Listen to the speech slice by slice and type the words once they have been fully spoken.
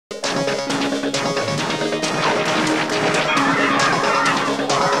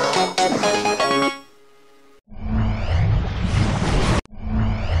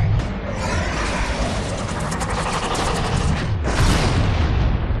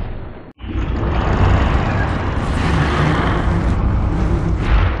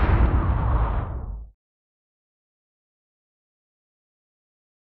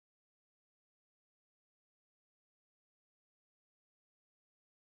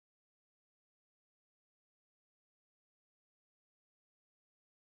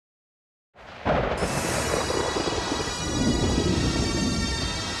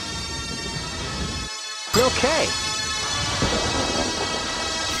okay.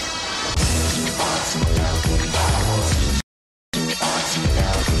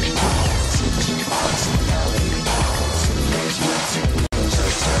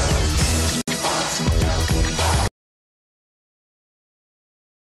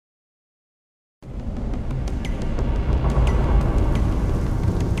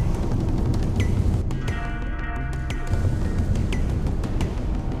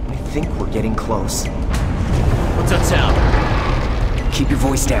 I think we're getting close. What's that sound? Keep your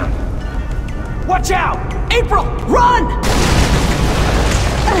voice down. Watch out! April, run!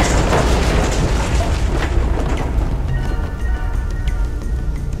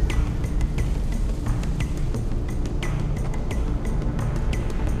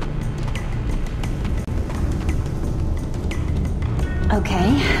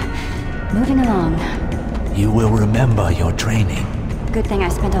 Okay, moving along. You will remember your training. Good thing I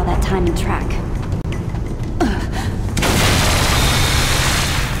spent all that time in track.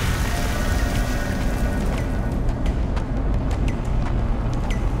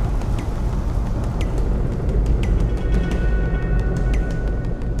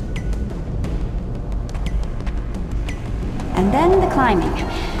 And then the climbing.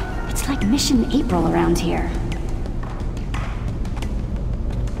 It's like Mission April around here.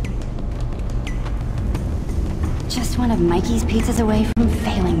 Just one of Mikey's pizzas away from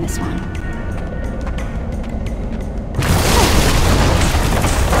failing this one.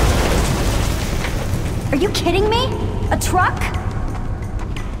 Are you kidding me? A truck?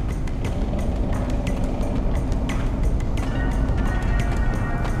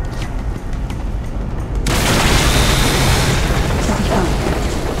 You'll be fine.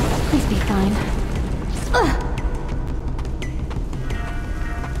 Please be fine. Ugh.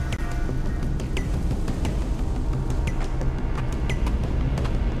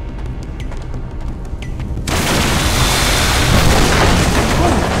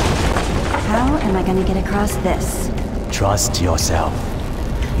 How am I gonna get across this? Trust yourself.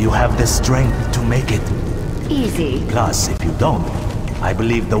 You have the strength to make it. Easy. Plus, if you don't, I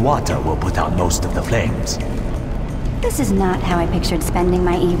believe the water will put out most of the flames. This is not how I pictured spending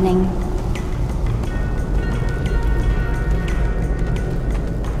my evening.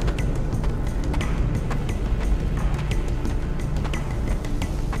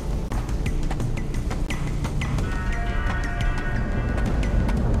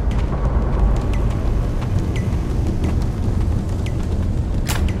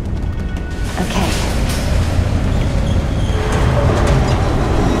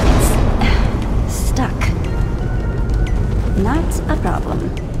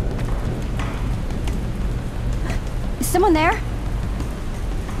 Someone there?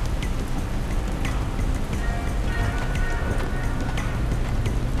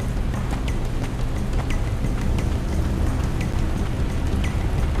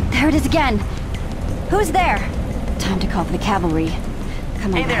 There it is again. Who's there? Time to call for the cavalry.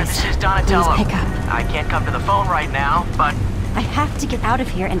 Come on, Hey there, guys. this is Donatello. Please pick up. I can't come to the phone right now, but... I have to get out of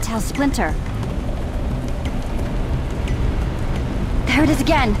here and tell Splinter. There it is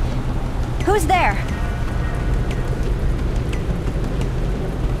again. Who's there?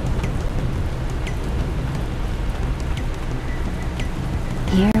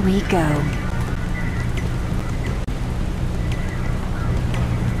 Here we go.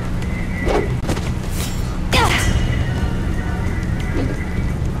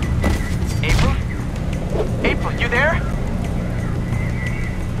 April? April, you there?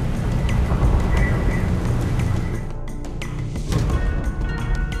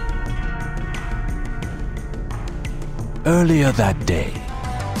 Earlier that day.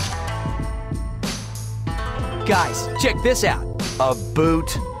 Guys, check this out. A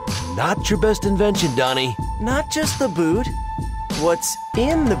boot. Not your best invention, Donnie. Not just the boot. What's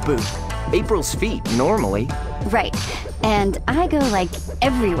in the boot? April's feet, normally. Right. And I go, like,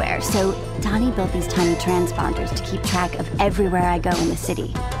 everywhere, so Donnie built these tiny transponders to keep track of everywhere I go in the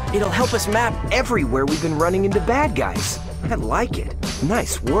city. It'll help us map everywhere we've been running into bad guys. I like it.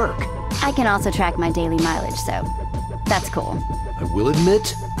 Nice work. I can also track my daily mileage, so that's cool. I will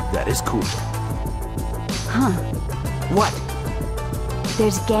admit, that is cool. Huh. What?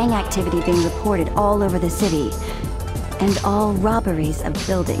 There's gang activity being reported all over the city, and all robberies of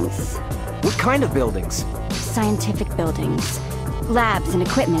buildings. What kind of buildings? Scientific buildings, labs and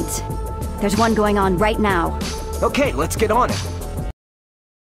equipment. There's one going on right now. Okay, let's get on it.